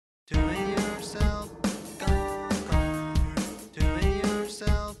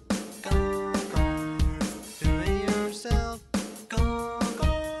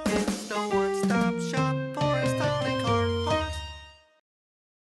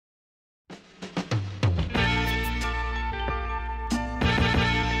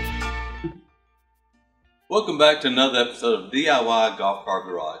Welcome back to another episode of DIY Golf Car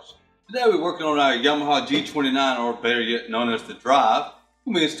Garage. Today we're working on our Yamaha G29, or better yet known as the Drive.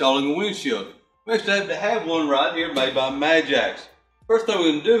 We'll be installing a windshield. We actually have to have one right here made by Majax. First thing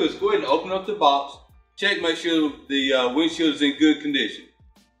we're going to do is go ahead and open up the box, check, make sure the windshield is in good condition.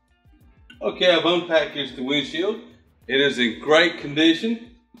 Okay, I've unpackaged the windshield. It is in great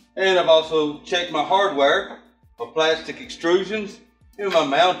condition, and I've also checked my hardware for plastic extrusions and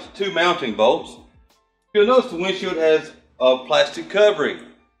my two mounting bolts. You'll notice the windshield has a plastic covering.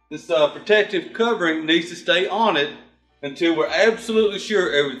 This protective covering needs to stay on it until we're absolutely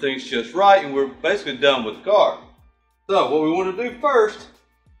sure everything's just right and we're basically done with the car. So what we want to do first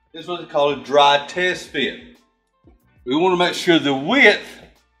is what they call a dry test fit. We want to make sure the width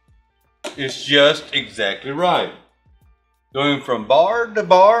is just exactly right. Going from bar to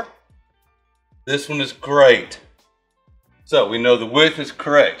bar, this one is great. So we know the width is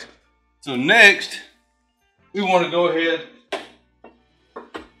correct. So next, we want to go ahead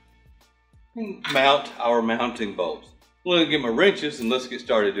and mount our mounting bolts. I'm going to get my wrenches and let's get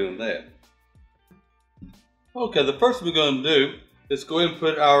started doing that. Okay, the first thing we're going to do is go ahead and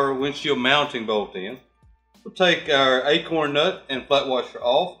put our windshield mounting bolt in. We'll take our acorn nut and flat washer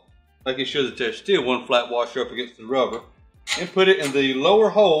off, making sure that there's still one flat washer up against the rubber, and put it in the lower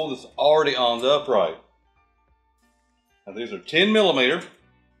hole that's already on the upright. Now these are 10 millimeter.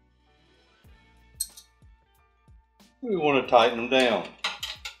 We want to tighten them down.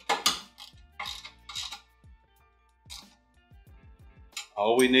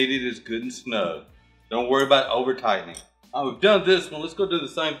 All we needed is good and snug. Don't worry about over tightening. We've done this one. Let's go do the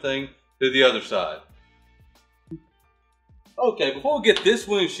same thing to the other side. Okay, before we get this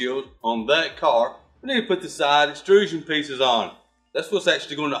windshield on that car, we need to put the side extrusion pieces on. That's what's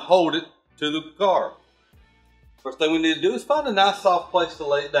actually going to hold it to the car. First thing we need to do is find a nice soft place to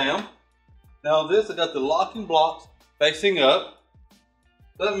lay it down. Now on this, I got the locking blocks facing up.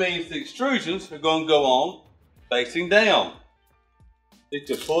 That means the extrusions are going to go on facing down. Need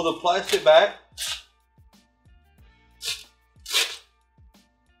to pull the plastic back.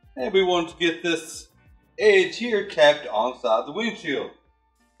 And we want to get this edge here capped onside the windshield.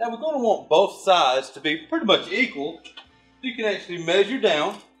 Now we're going to want both sides to be pretty much equal. You can actually measure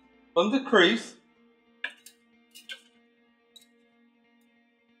down from the crease.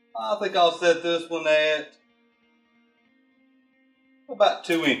 I think I'll set this one at about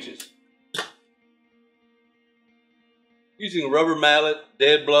 2 inches. Using a rubber mallet,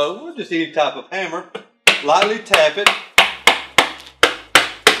 dead blow, or just any type of hammer, lightly tap it.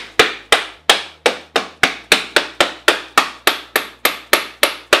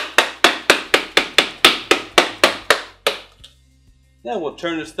 Now we'll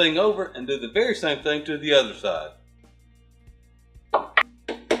turn this thing over and do the very same thing to the other side.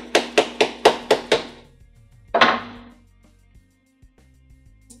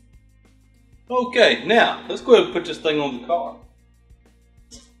 Okay, now let's go ahead and put this thing on the car.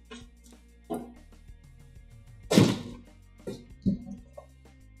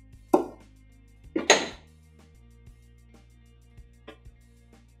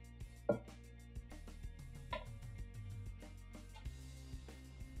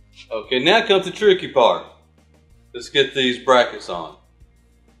 Okay, now comes the tricky part. Let's get these brackets on.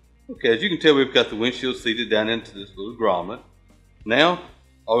 Okay, as you can tell, we've got the windshield seated down into this little grommet. Now,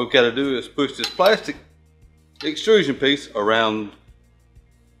 all we've got to do is push this plastic extrusion piece around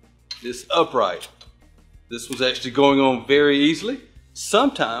this upright. This was actually going on very easily.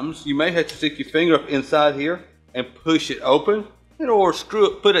 Sometimes you may have to stick your finger up inside here and push it open, or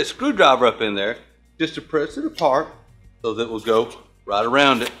put a screwdriver up in there just to press it apart so that it will go right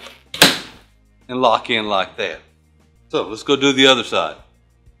around it and lock in like that. So let's go do the other side.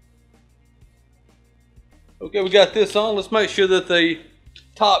 Okay, we got this on. Let's make sure that the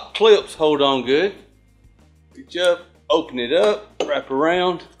top clips hold on good. Reach up, open it up, wrap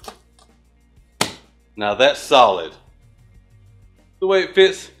around. Now that's solid. The way it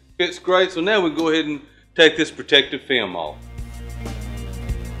fits great. So now we can go ahead and take this protective film off.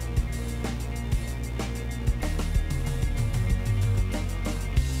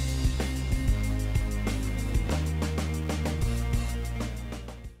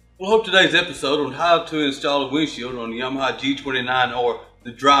 Well, I hope today's episode on how to install a windshield on the Yamaha G29 or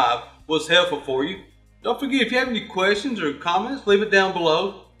the Drive was helpful for you. Don't forget, if you have any questions or comments, leave it down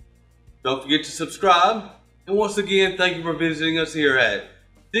below. Don't forget to subscribe. And once again, thank you for visiting us here at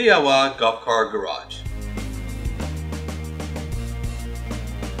DIY Golf Car Garage.